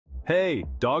Hey,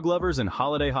 dog lovers and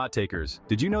holiday hot takers.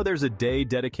 Did you know there's a day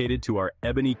dedicated to our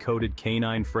ebony-coated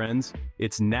canine friends?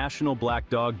 It's National Black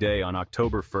Dog Day on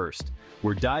October 1st.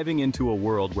 We're diving into a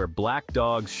world where black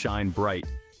dogs shine bright,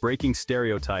 breaking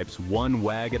stereotypes one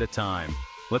wag at a time.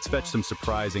 Let's fetch some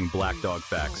surprising black dog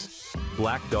facts.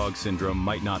 Black dog syndrome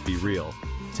might not be real.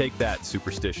 Take that,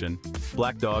 superstition.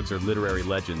 Black dogs are literary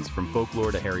legends, from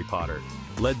folklore to Harry Potter.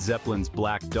 Led Zeppelin's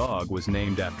Black Dog was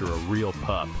named after a real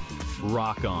pup.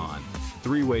 Rock on.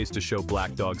 3 ways to show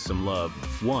black dogs some love.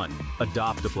 1.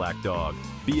 Adopt a black dog.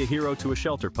 Be a hero to a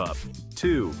shelter pup.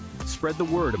 2. Spread the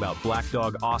word about black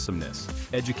dog awesomeness.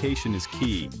 Education is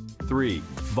key. 3.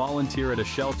 Volunteer at a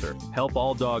shelter. Help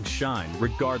all dogs shine,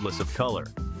 regardless of color.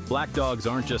 Black dogs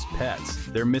aren't just pets,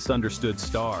 they're misunderstood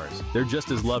stars. They're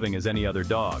just as loving as any other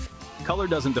dog. Color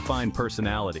doesn't define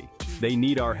personality. They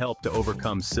need our help to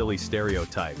overcome silly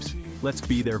stereotypes. Let's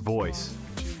be their voice.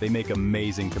 They make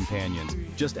amazing companions.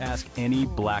 Just ask any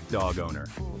black dog owner.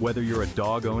 Whether you're a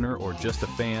dog owner or just a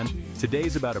fan,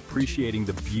 today's about appreciating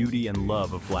the beauty and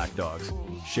love of black dogs.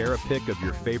 Share a pic of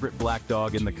your favorite black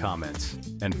dog in the comments.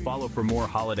 And follow for more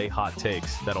holiday hot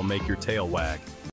takes that'll make your tail wag.